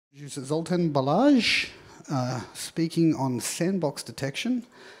Zoltan Balazs, speaking on sandbox detection,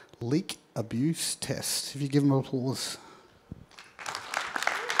 leak abuse test. If you give him applause.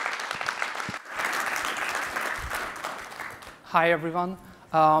 Hi, everyone.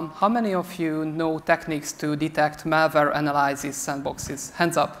 How many of you know techniques to detect malware analysis sandboxes?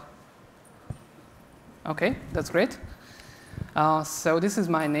 Hands up. OK, that's great. So this is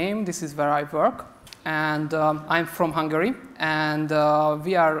my name. This is where I work. And I'm from Hungary. And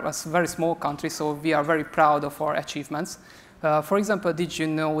we are a very small country, so we are very proud of our achievements. For example, did you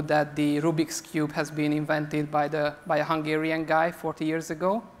know that the Rubik's Cube has been invented by a Hungarian guy 40 years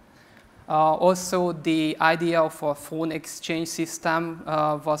ago? Also, the idea of a phone exchange system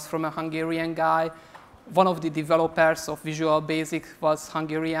was from a Hungarian guy. One of the developers of Visual Basic was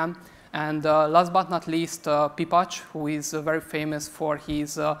Hungarian. And last but not least, Pipach, who is very famous for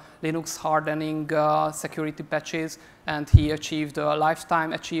his Linux hardening security patches. And he achieved a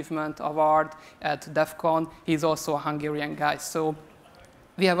Lifetime Achievement Award at DEF CON. He's also a Hungarian guy. So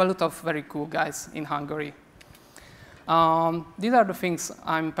we have a lot of very cool guys in Hungary. These are the things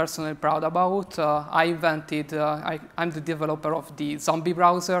I'm personally proud about. I'm the developer of the Zombie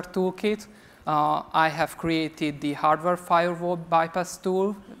Browser toolkit. I have created the hardware firewall bypass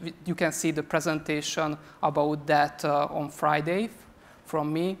tool. You can see the presentation about that on Friday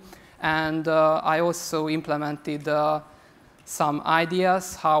from me. And I also implemented some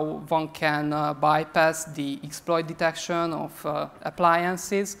ideas how one can bypass the exploit detection of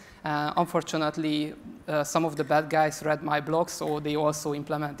appliances. Unfortunately, some of the bad guys read my blog, so they also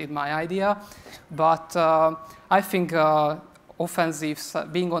implemented my idea. But I think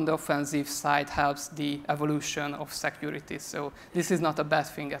being on the offensive side helps the evolution of security. So this is not a bad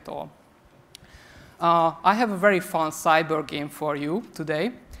thing at all. I have a very fun cyber game for you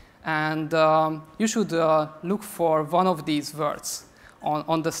today. And you should look for one of these words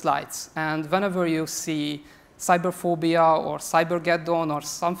on the slides. And whenever you see cyberphobia or cybergeddon or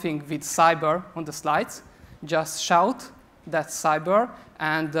something with cyber on the slides, just shout that cyber,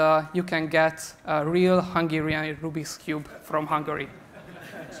 and you can get a real Hungarian Rubik's Cube from Hungary.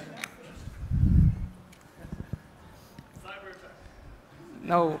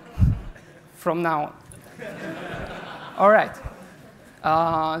 No, from now on. All right.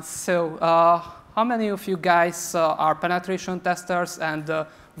 So how many of you guys are penetration testers and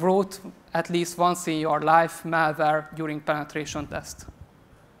wrote at least once in your life malware during penetration test?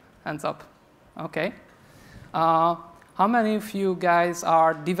 Hands up. OK. How many of you guys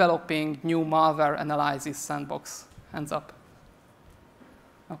are developing new malware analysis sandbox? Hands up.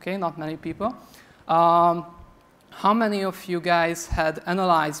 OK, not many people. How many of you guys had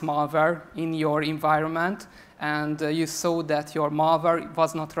analyzed malware in your environment and you saw that your malware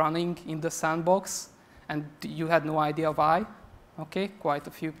was not running in the sandbox and you had no idea why? OK, quite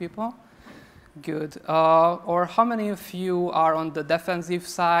a few people. Good. Or how many of you are on the defensive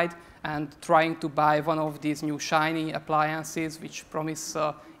side and trying to buy one of these new shiny appliances which promise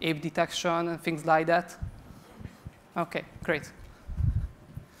ape detection and things like that? OK, great.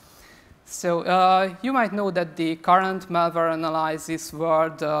 So you might know that the current malware analysis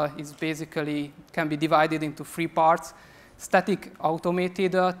world can be divided into three parts. Static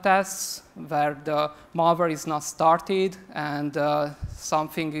automated tests, where the malware is not started and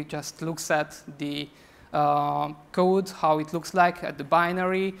something just looks at the code, how it looks like at the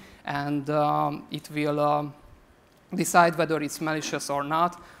binary, and it will decide whether it's malicious or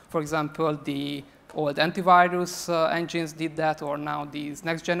not. For example, the old antivirus engines did that, or now these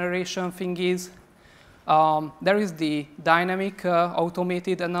next generation thingies. There is the dynamic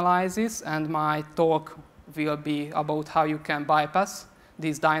automated analysis, and my talk will be about how you can bypass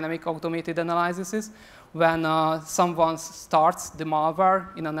these dynamic automated analyses when someone starts the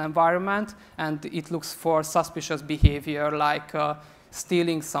malware in an environment and it looks for suspicious behavior like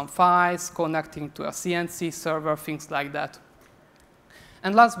stealing some files, connecting to a CNC server, things like that.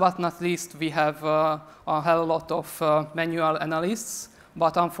 And last but not least, we have a lot of manual analysts,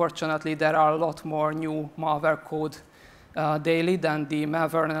 but unfortunately, there are a lot more new malware code daily than the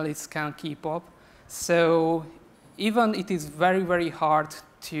malware analysts can keep up. So even it is very, very hard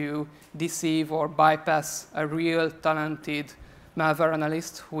to deceive or bypass a real talented malware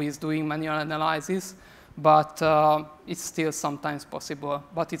analyst who is doing manual analysis, but it's still sometimes possible,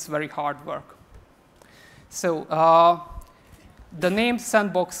 but it's very hard work. So the name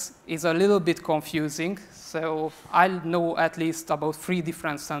Sandbox is a little bit confusing, so I know at least about 3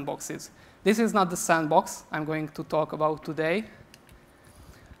 different sandboxes. This is not the sandbox I'm going to talk about today.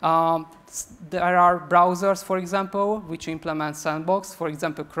 There are browsers, for example, which implement Sandbox, for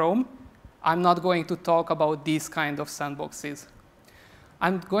example, Chrome. I'm not going to talk about these kind of sandboxes.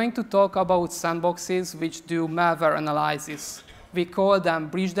 I'm going to talk about sandboxes which do malware analysis. We call them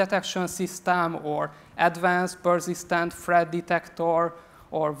breach detection system or advanced persistent threat detector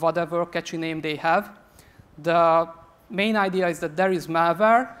or whatever catchy name they have. The main idea is that there is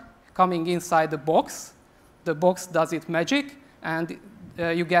malware coming inside the box. The box does its magic, and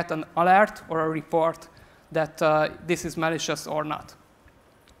you get an alert or a report that this is malicious or not.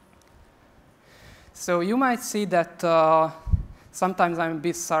 So you might see that sometimes I'm a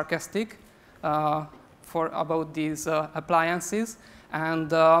bit sarcastic about these appliances.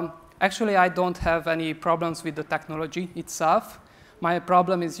 And actually, I don't have any problems with the technology itself. My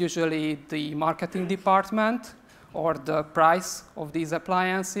problem is usually the marketing department or the price of these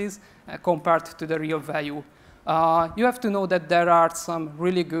appliances compared to the real value. You have to know that there are some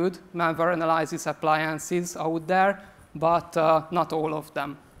really good malware analysis appliances out there, but not all of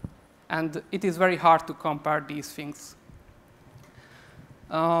them. And it is very hard to compare these things.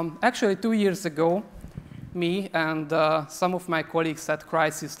 Actually, 2 years ago, me and some of my colleagues at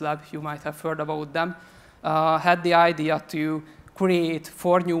Crisis Lab, you might have heard about them, had the idea to create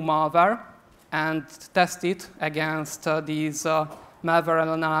 4 new malware and test it against these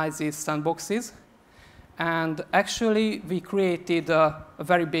malware analysis sandboxes. And actually, we created a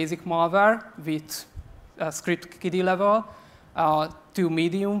very basic malware with a script kiddie level, 2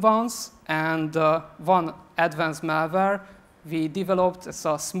 medium ones, and 1 advanced malware we developed as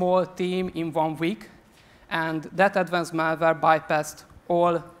a small team in 1 week. And that advanced malware bypassed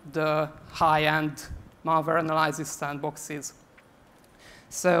all the high-end malware analysis sandboxes.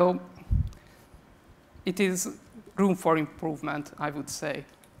 So it is room for improvement, I would say.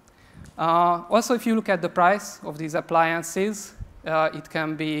 Also, if you look at the price of these appliances, it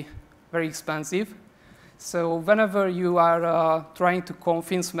can be very expensive. So whenever you are trying to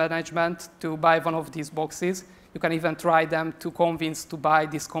convince management to buy one of these boxes, you can even try them to convince to buy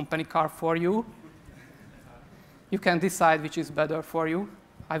this company car for you. You can decide which is better for you.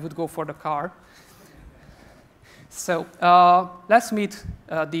 I would go for the car. So let's meet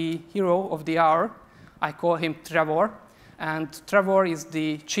the hero of the hour. I call him Trevor. And Trevor is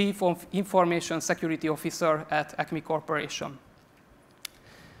the Chief of Information Security Officer at Acme Corporation.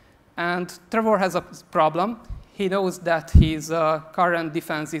 And Trevor has a problem. He knows that his current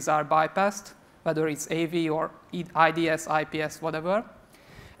defenses are bypassed, whether it's AV or IDS, IPS, whatever.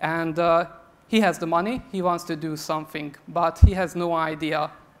 And he has the money. He wants to do something, but he has no idea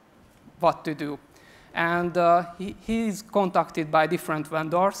what to do. And he is contacted by different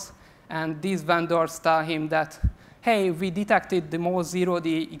vendors. And these vendors tell him that, hey, we detected the most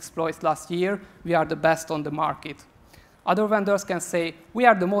zero-day exploits last year. We are the best on the market. Other vendors can say, we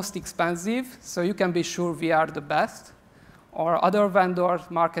are the most expensive, so you can be sure we are the best. Or other vendor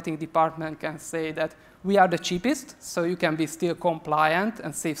marketing department can say that we are the cheapest, so you can be still compliant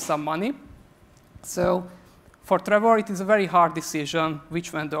and save some money. So for Trevor, it is a very hard decision which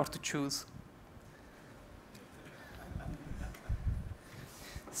vendor to choose.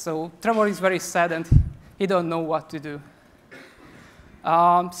 So Trevor is very sad, and he don't know what to do.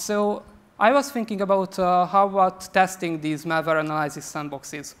 So I was thinking about how about testing these malware analysis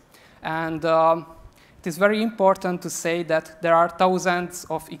sandboxes. And it is very important to say that there are thousands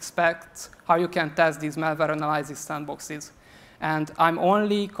of aspects how you can test these malware analysis sandboxes. And I'm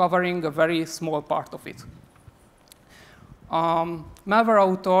only covering a very small part of it. Malware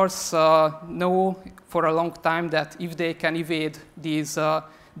authors know for a long time that if they can evade these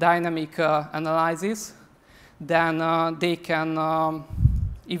dynamic analysis, then they can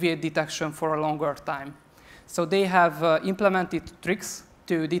evade detection for a longer time. So they have implemented tricks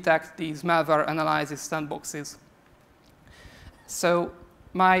to detect these malware analysis sandboxes. So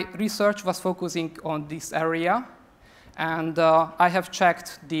my research was focusing on this area. And I have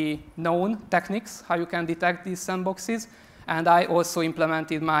checked the known techniques, how you can detect these sandboxes. And I also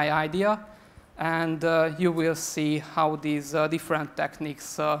implemented my idea. And you will see how these different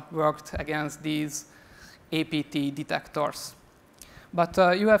techniques worked against these APT detectors. But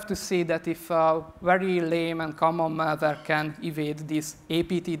you have to see that if a very lame and common malware can evade this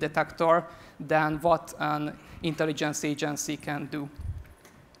APT detector, then what an intelligence agency can do.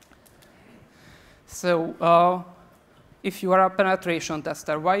 So if you are a penetration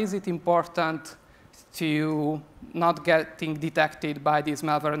tester, why is it important to not getting detected by these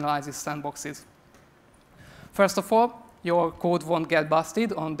malware analysis sandboxes? First of all, your code won't get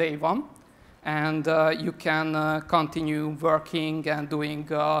busted on day 1. And you can continue working and doing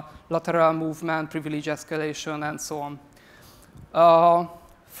lateral movement, privilege escalation, and so on.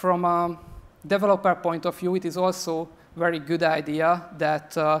 From a developer point of view, it is also a very good idea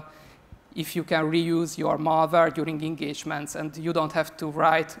that if you can reuse your malware during engagements and you don't have to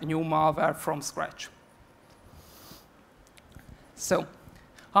write new malware from scratch. So,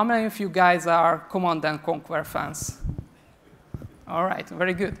 how many of you guys are Command & Conquer fans? All right,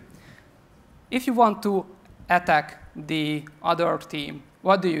 very good. If you want to attack the other team,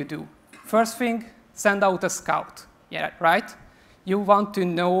 what do? First thing, send out a scout, yeah, right? You want to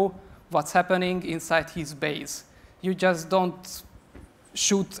know what's happening inside his base. You just don't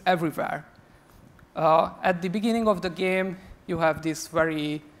shoot everywhere. At the beginning of the game, you have this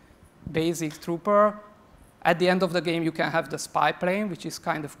very basic trooper. At the end of the game, you can have the spy plane, which is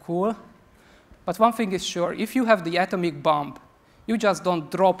kind of cool. But one thing is sure, if you have the atomic bomb, you just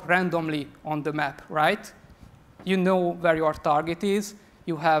don't drop randomly on the map, right? You know where your target is.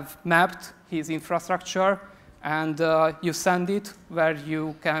 You have mapped his infrastructure, and you send it where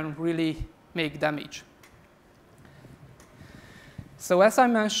you can really make damage. So as I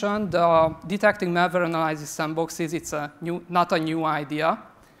mentioned, detecting malware analysis sandboxes, it's not a new idea.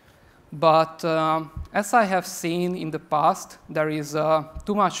 But as I have seen in the past, there is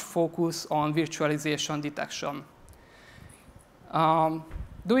too much focus on virtualization detection.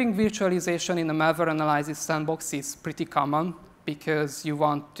 Doing virtualization in a malware analysis sandbox is pretty common because you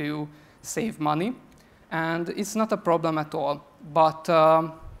want to save money. And it's not a problem at all. But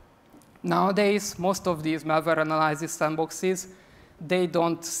nowadays, most of these malware analysis sandboxes, they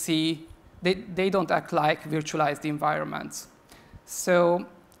don't act like virtualized environments. So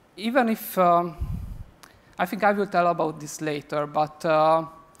even if, I think I will tell about this later, but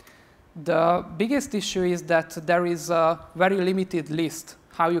the biggest issue is that there is a very limited list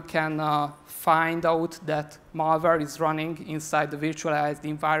how you can find out that malware is running inside the virtualized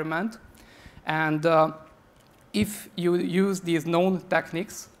environment. And if you use these known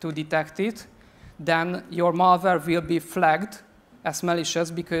techniques to detect it, then your malware will be flagged as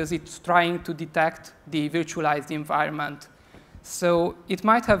malicious because it's trying to detect the virtualized environment. So it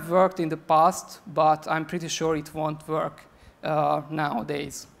might have worked in the past, but I'm pretty sure it won't work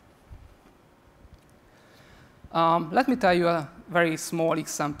nowadays. Let me tell you a very small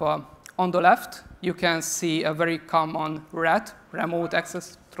example. On the left, you can see a very common RAT, remote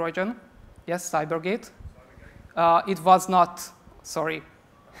access Trojan. Yes, Cybergate. It was not, sorry.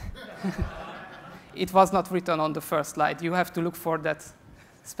 It was not written on the first slide. You have to look for that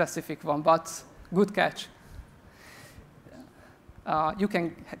specific one, but good catch. You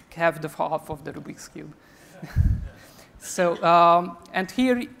can have the half of the Rubik's Cube. So, and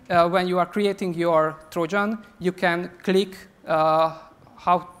here, when you are creating your Trojan, you can click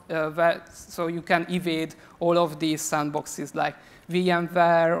so you can evade all of these sandboxes like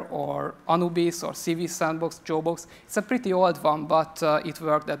VMware or Anubis or CV Sandbox, Jobox. It's a pretty old one, but it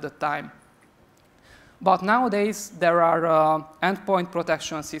worked at the time. But nowadays, there are endpoint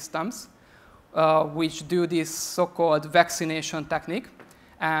protection systems which do this so-called vaccination technique.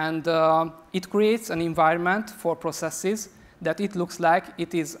 And it creates an environment for processes that it looks like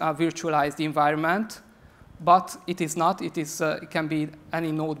it is a virtualized environment, but it is not. It can be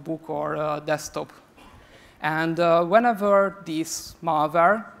any notebook or desktop. And whenever this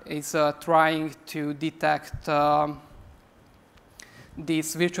malware is trying to detect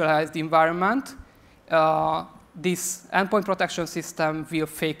this virtualized environment, this endpoint protection system will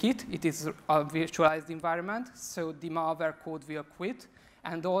fake it. It is a virtualized environment, so the malware code will quit.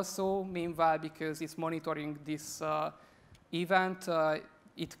 And also, meanwhile, because it's monitoring this event,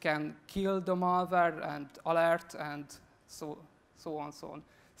 it can kill the malware and alert and so on.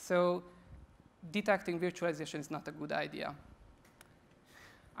 So detecting virtualization is not a good idea.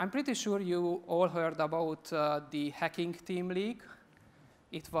 I'm pretty sure you all heard about the hacking team leak.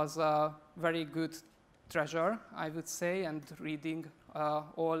 It was a very good treasure, I would say, and reading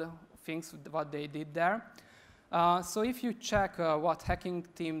all things what they did there. So if you check what hacking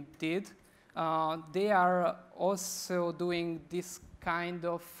team did, they are also doing this kind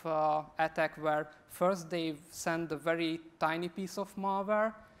of attack where first they send a very tiny piece of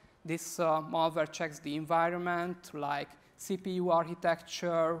malware. This malware checks the environment, like CPU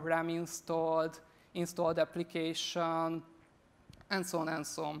architecture, RAM installed application, and so on and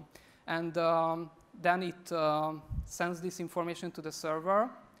so on. And then it sends this information to the server.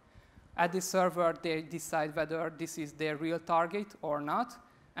 At the server, they decide whether this is their real target or not.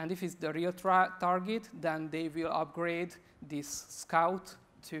 And if it's the real target, then they will upgrade this scout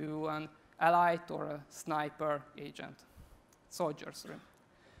to an elite or a sniper agent, soldier, sorry.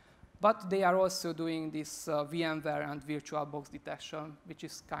 But they are also doing this VMware and VirtualBox detection, which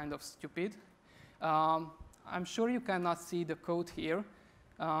is kind of stupid. I'm sure you cannot see the code here,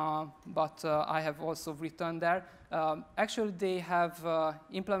 but I have also written there. Actually, they have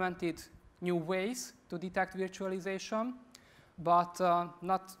implemented new ways to detect virtualization, but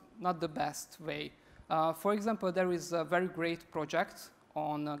not the best way. For example, there is a very great project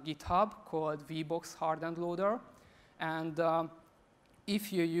on GitHub called VBox Hardened Loader. And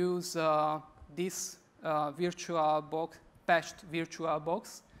if you use this VirtualBox, patched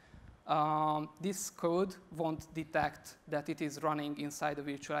VirtualBox, this code won't detect that it is running inside a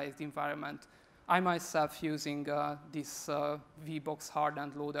virtualized environment. I myself using this VBox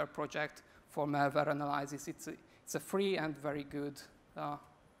Hardened Loader project for malware analysis. It's a free and very good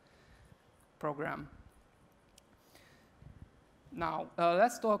program. Now,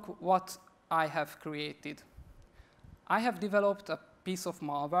 let's talk what I have created. I have developed a piece of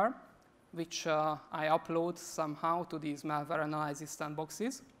malware, which I upload somehow to these malware analysis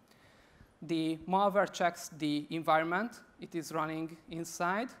sandboxes. The malware checks the environment it is running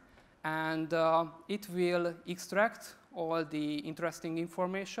inside, and it will extract all the interesting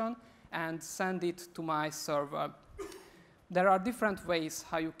information and send it to my server. There are different ways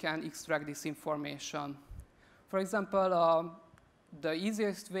how you can extract this information. For example, the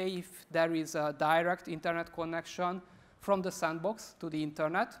easiest way, if there is a direct internet connection from the sandbox to the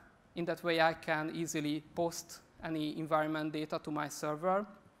internet. In that way, I can easily post any environment data to my server.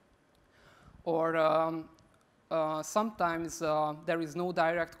 Or sometimes there is no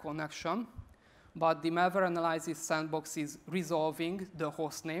direct connection, but the malware analysis sandbox is resolving the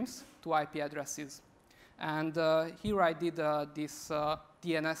host names to IP addresses. And here I did this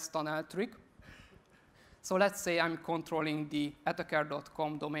DNS tunnel trick. So let's say I'm controlling the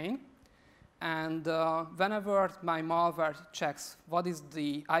attacker.com domain. And whenever my malware checks what is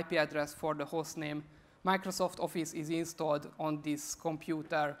the IP address for the host name, Microsoft Office is installed on this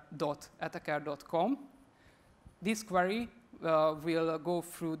computer.attacker.com. This query will go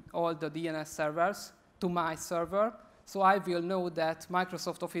through all the DNS servers to my server, so I will know that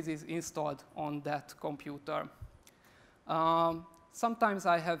Microsoft Office is installed on that computer. Sometimes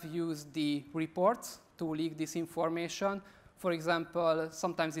I have used the reports to leak this information. For example,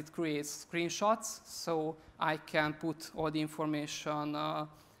 sometimes it creates screenshots, so I can put all the information on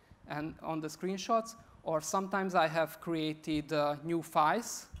the screenshots. Or sometimes I have created new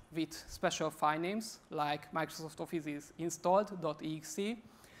files with special file names, like Microsoft Office is installed.exe.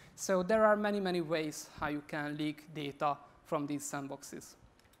 So there are many, many ways how you can leak data from these sandboxes.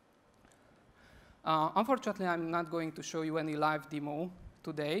 Unfortunately, I'm not going to show you any live demo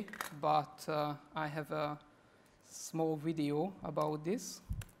today, but I have a small video about this.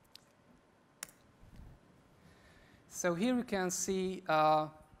 So here you can see a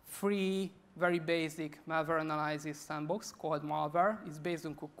free, very basic malware analysis sandbox called Malware. It's based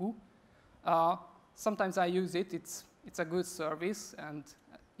on Cuckoo. Sometimes I use it. It's a good service, and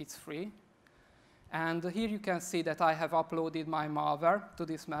it's free. And here you can see that I have uploaded my malware to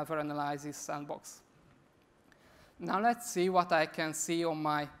this malware analysis sandbox. Now let's see what I can see on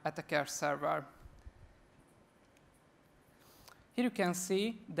my attacker server. Here you can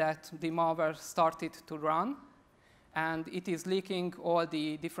see that the malware started to run, and it is leaking all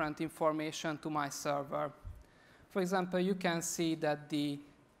the different information to my server. For example, you can see that the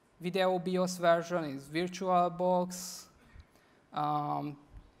video BIOS version is VirtualBox.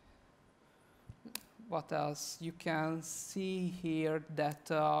 What else? You can see here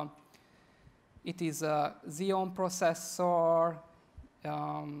that it is a Xeon processor.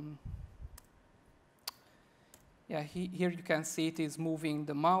 Yeah, here you can see it is moving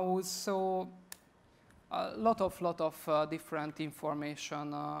the mouse. So a lot of different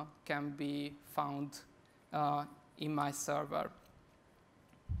information can be found in my server.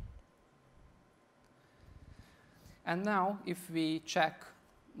 And now, if we check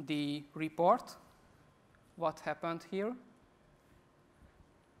the report, what happened here,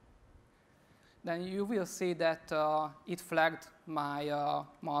 then you will see that it flagged my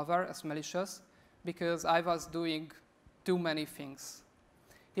malware as malicious because I was doing too many things.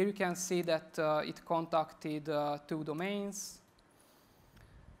 Here you can see that it contacted 2 domains.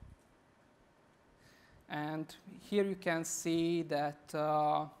 And here you can see that,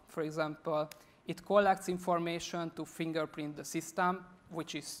 for example, it collects information to fingerprint the system,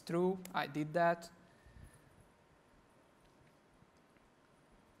 which is true. I did that.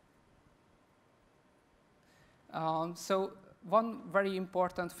 So one very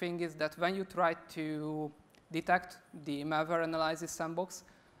important thing is that when you try to detect the malware analysis sandbox,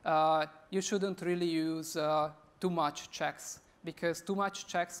 you shouldn't really use too much checks, because too much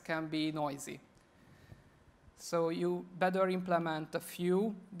checks can be noisy. So you better implement a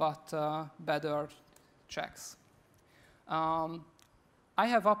few, but better checks. I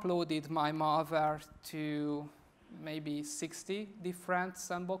have uploaded my malware to maybe 60 different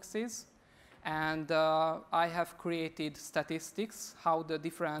sandboxes. And I have created statistics, how the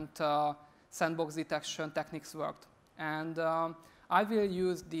different sandbox detection techniques worked. And I will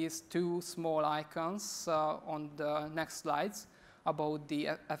use these two small icons on the next slides about the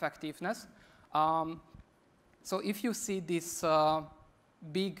effectiveness. So if you see this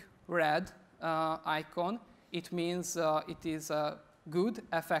big red icon, it means it is a good,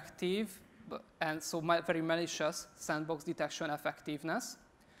 effective, and so very malicious sandbox detection effectiveness.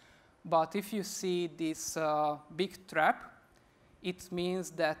 But if you see this big trap, it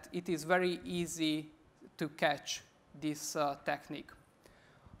means that it is very easy to catch this technique.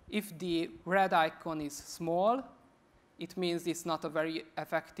 If the red icon is small, it means it's not a very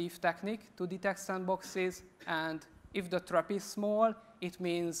effective technique to detect sandboxes. And if the trap is small, it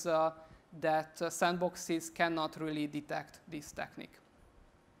means that sandboxes cannot really detect this technique.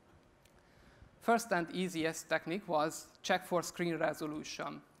 First and easiest technique was check for screen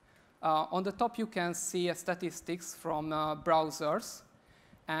resolution. On the top, you can see statistics from browsers.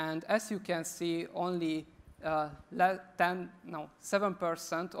 And as you can see, only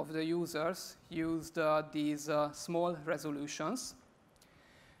 7% of the users used these small resolutions.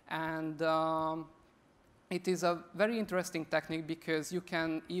 And it is a very interesting technique because you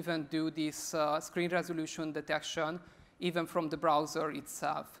can even do this screen resolution detection even from the browser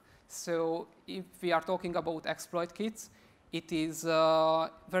itself. So if we are talking about exploit kits, it is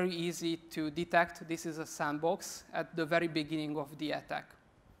very easy to detect this is a sandbox at the very beginning of the attack.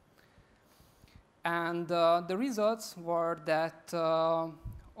 And the results were that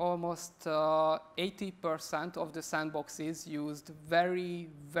almost 80% of the sandboxes used very,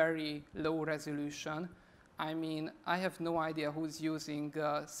 very low resolution. I mean, I have no idea who's using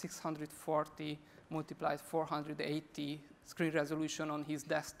 640 multiplied 480 screen resolution on his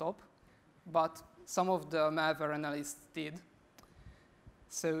desktop, but some of the malware analysts did.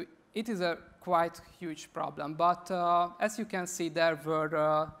 So it is a quite huge problem. But as you can see, there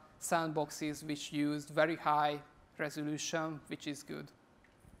were sandboxes which used very high resolution, which is good.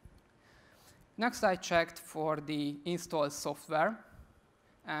 Next, I checked for the installed software.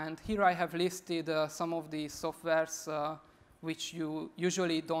 And here I have listed some of the softwares which you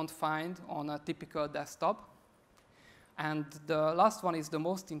usually don't find on a typical desktop. And the last one is the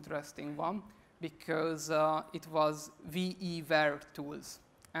most interesting one, because it was VEWare tools.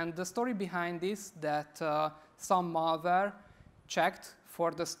 And the story behind this that some malware checked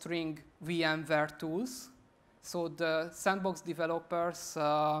for the string VMware tools. So the sandbox developers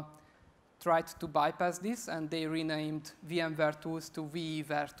tried to bypass this, and they renamed VMware tools to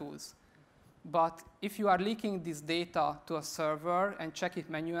VEWare tools. But if you are leaking this data to a server and check it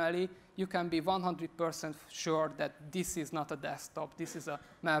manually, you can be 100% sure that this is not a desktop. This is a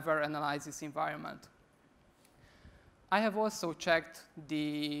malware analysis environment. I have also checked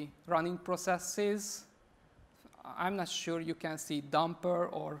the running processes. I'm not sure you can see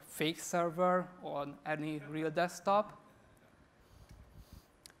dumper or fake server on any real desktop.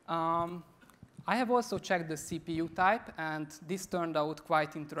 I have also checked the CPU type, and this turned out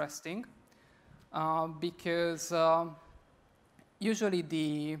quite interesting because usually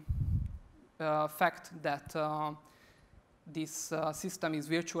the fact that this system is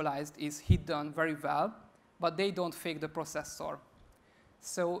virtualized is hidden very well, but they don't fake the processor.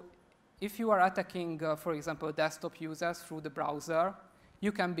 So if you are attacking, for example, desktop users through the browser,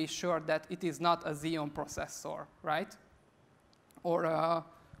 you can be sure that it is not a Xeon processor, right? Or a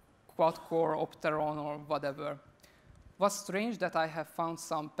quad-core Opteron or whatever. What's strange that I have found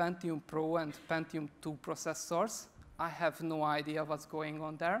some Pentium Pro and Pentium 2 processors. I have no idea what's going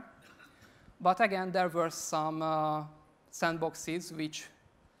on there. But again, there were some sandboxes which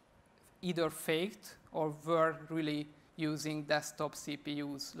either faked or were really using desktop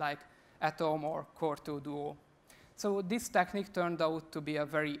CPUs like Atom or Core 2 Duo. So this technique turned out to be a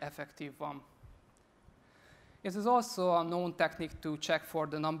very effective one. It is also a known technique to check for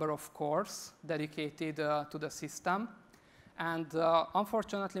the number of cores dedicated to the system. And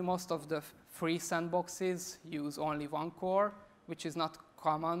unfortunately, most of the free sandboxes use only one core, which is not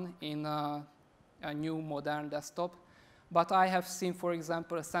common in a new modern desktop. But I have seen, for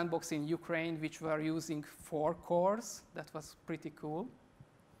example, a sandbox in Ukraine which were using 4 cores. That was pretty cool.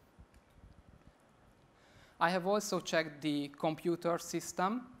 I have also checked the computer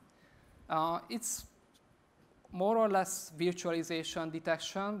system. It's more or less virtualization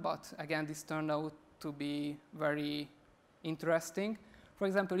detection, but again, this turned out to be very interesting. For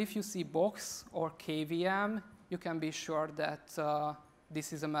example, if you see Box or KVM, you can be sure that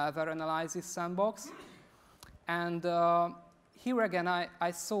this is a malware analysis sandbox. And here again,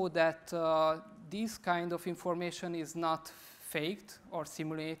 I saw that this kind of information is not faked or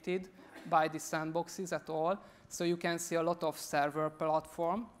simulated, by the sandboxes at all. So you can see a lot of server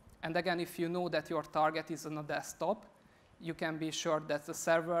platform. And again, if you know that your target is on a desktop, you can be sure that the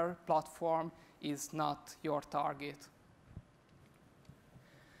server platform is not your target.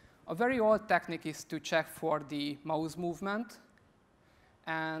 A very old technique is to check for the mouse movement.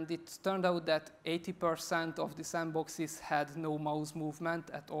 And it turned out that 80% of the sandboxes had no mouse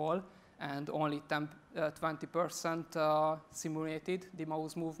movement at all, and only 20% simulated the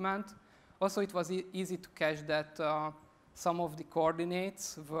mouse movement. Also, it was easy to catch that some of the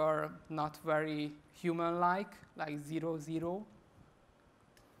coordinates were not very human-like, like 0, 0.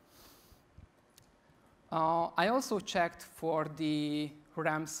 I also checked for the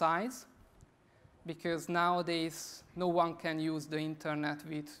RAM size, because nowadays no one can use the internet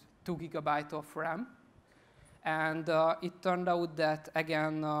with 2 GB of RAM. And it turned out that,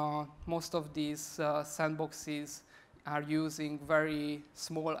 again, most of these sandboxes are using very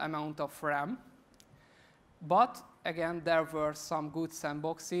small amount of RAM. But again, there were some good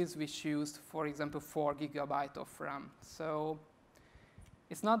sandboxes which used, for example, 4 GB of RAM. So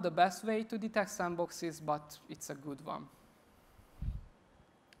it's not the best way to detect sandboxes, but it's a good one.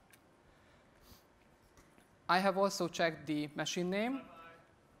 I have also checked the machine name. Bye-bye.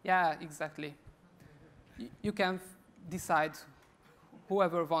 Yeah, exactly. You can decide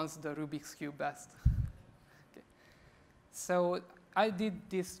whoever wants the Rubik's Cube best. Okay. So I did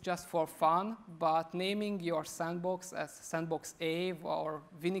this just for fun, but naming your sandbox as Sandbox A or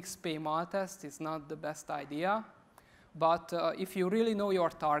WinXP Maltest is not the best idea. But if you really know your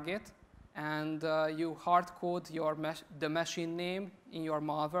target and you hard code the machine name in your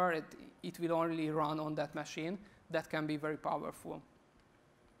malware, it will only run on that machine. That can be very powerful.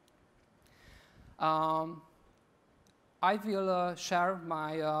 I will share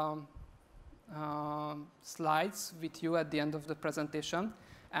my slides with you at the end of the presentation.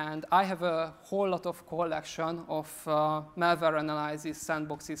 And I have a whole lot of collection of malware analysis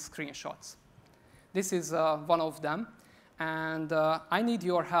sandboxes screenshots. This is one of them. And I need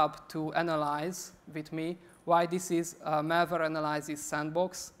your help to analyze with me why this is a malware analysis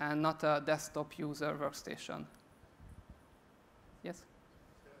sandbox and not a desktop user workstation. Yes?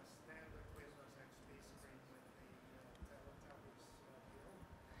 The standard Windows XP screen with the Teletubbies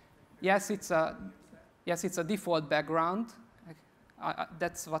build. Yes, it's a default background.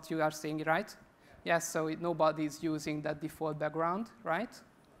 That's what you are saying, right? Yes, so nobody is using that default background, right?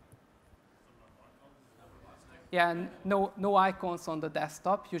 Yeah, no icons on the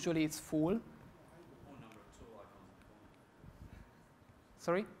desktop. Usually it's full.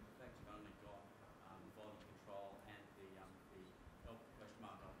 Sorry?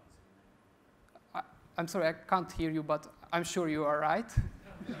 I'm sorry, I can't hear you, but I'm sure you are right.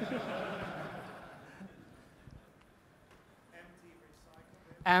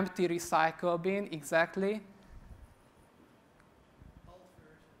 Empty recycle bin, exactly. Old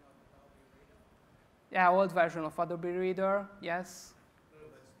version of Adobe Reader. Yeah, old version of Adobe Reader, yes.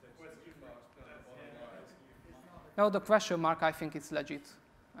 No, the question mark, I think it's legit,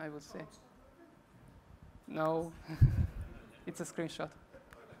 I would say. No, it's a screenshot.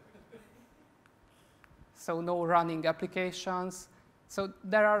 So no running applications. So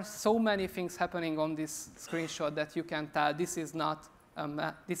there are so many things happening on this screenshot that you can tell this is not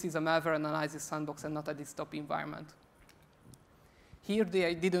this is a malware analysis sandbox and not a desktop environment. Here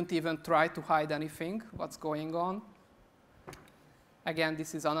they didn't even try to hide anything, what's going on. Again,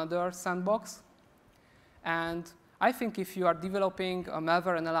 this is another sandbox. And I think if you are developing a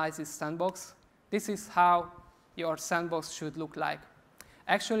malware analysis sandbox, this is how your sandbox should look like.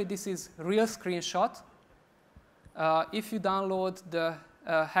 Actually, this is a real screenshot. If you download the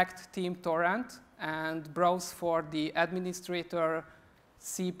hacked team torrent and browse for the administrator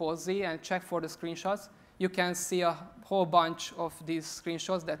cposi and check for the screenshots, you can see a whole bunch of these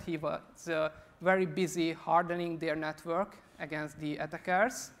screenshots that he was very busy hardening their network against the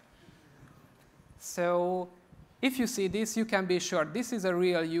attackers. So if you see this, you can be sure this is a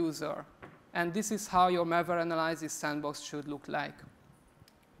real user. And this is how your malware analysis sandbox should look like.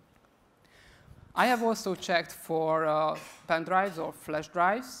 I have also checked for pen drives or flash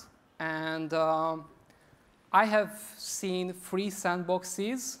drives. And I have seen 3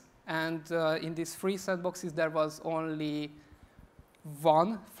 sandboxes. And in these 3 sandboxes, there was only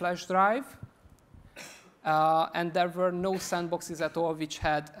 1 flash drive. And there were no sandboxes at all which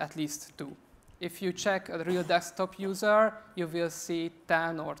had at least 2. If you check a real desktop user, you will see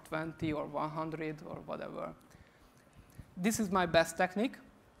 10 or 20 or 100 or whatever. This is my best technique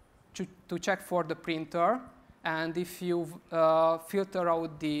to check for the printer. And if you filter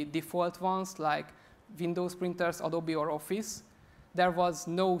out the default ones like Windows printers, Adobe, or Office, there was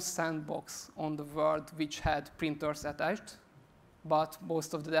no sandbox on the world which had printers attached, but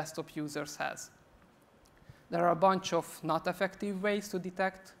most of the desktop users has. There are a bunch of not effective ways to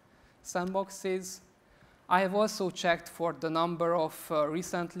detect sandboxes. I have also checked for the number of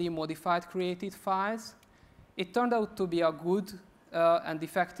recently modified created files. It turned out to be a good and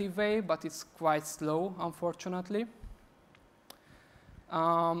effective way, but it's quite slow, unfortunately.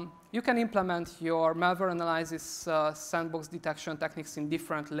 You can implement your malware analysis sandbox detection techniques in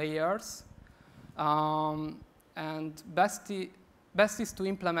different layers. And best is to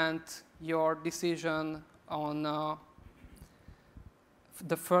implement your decision on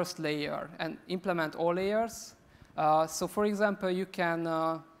the first layer and implement all layers. So for example, you can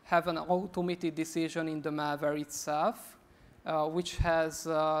have an automated decision in the malware itself, which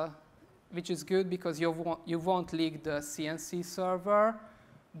is good because you won't leak the CNC server,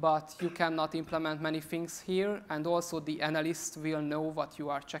 but you cannot implement many things here, and also the analyst will know what you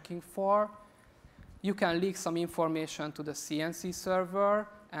are checking for. You can leak some information to the CNC server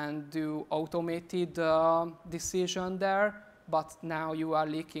and do automated decision there, but now you are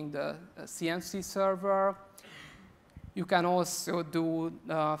leaking the CNC server. You can also do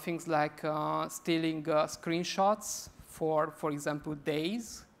things like stealing screenshots for example,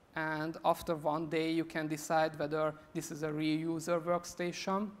 days. And after 1 day, you can decide whether this is a real user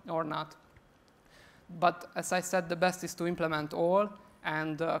workstation or not. But as I said, the best is to implement all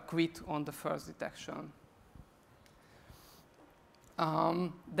and quit on the first detection.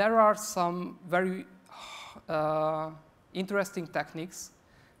 There are some very interesting techniques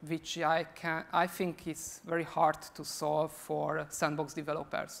which I think is very hard to solve for sandbox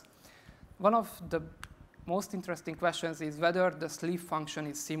developers. One of the most interesting questions is whether the sleep function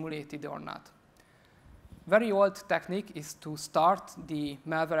is simulated or not. Very old technique is to start the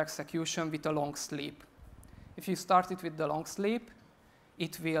malware execution with a long sleep. If you start it with the long sleep,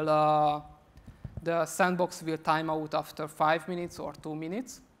 it will, the sandbox will time out after 5 minutes or 2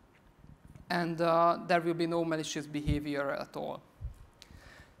 minutes, and there will be no malicious behavior at all.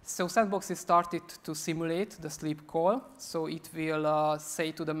 So Sandbox is started to simulate the sleep call. So it will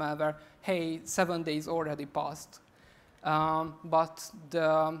say to the malware, hey, 7 days already passed. But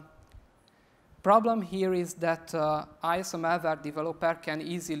the problem here is that I, as a malware developer, can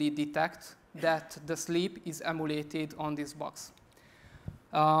easily detect that the sleep is emulated on this box.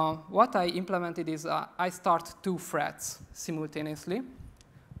 What I implemented is I start 2 threads simultaneously.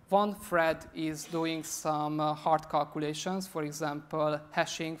 One thread is doing some hard calculations, for example,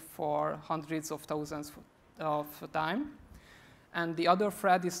 hashing for hundreds of thousands of time. And the other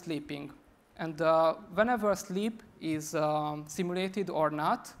thread is sleeping. And whenever sleep is simulated or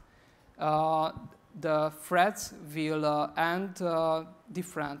not, the threads will end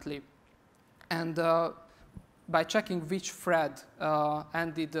differently. And by checking which thread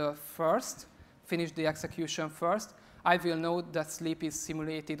ended first, finished the execution first, I will know that sleep is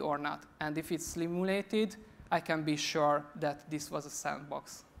simulated or not. And if it's simulated, I can be sure that this was a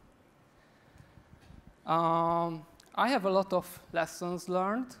sandbox. I have a lot of lessons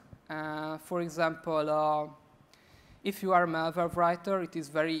learned. For example, if you are a malware writer, it is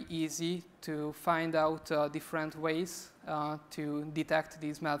very easy to find out different ways to detect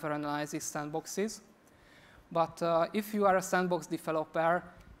these malware analysis sandboxes. But if you are a sandbox developer,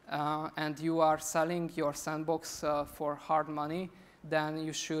 and you are selling your sandbox for hard money, then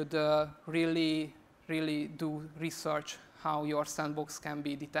you should really do research how your sandbox can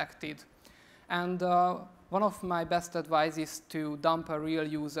be detected. And one of my best advice is to dump a real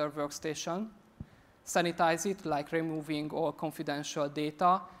user workstation, sanitize it, like removing all confidential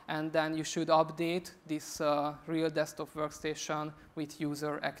data, and then you should update this real desktop workstation with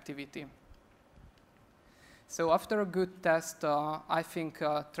user activity. So after a good test, I think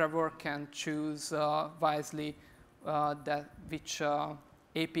Trevor can choose wisely which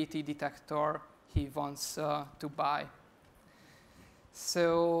APT detector he wants to buy.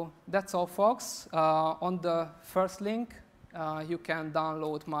 So that's all, folks. On the first link, you can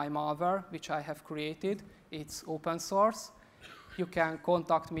download my malware, which I have created. It's open source. You can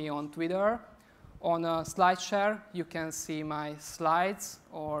contact me on Twitter. On SlideShare, you can see my slides,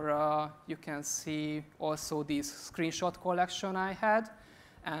 or you can see also this screenshot collection I had.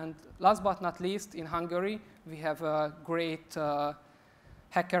 And last but not least, in Hungary, we have a great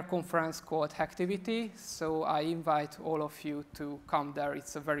hacker conference called Hacktivity. So I invite all of you to come there.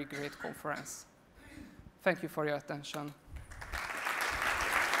 It's a very great conference. Thank you for your attention.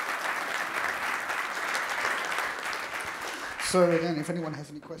 So again, if anyone has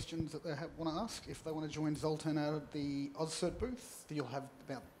any questions that they want to ask, if they want to join Zoltan out at the AusCERT booth, you'll have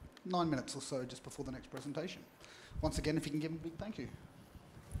about 9 minutes or so just before the next presentation. Once again, if you can give them a big thank you.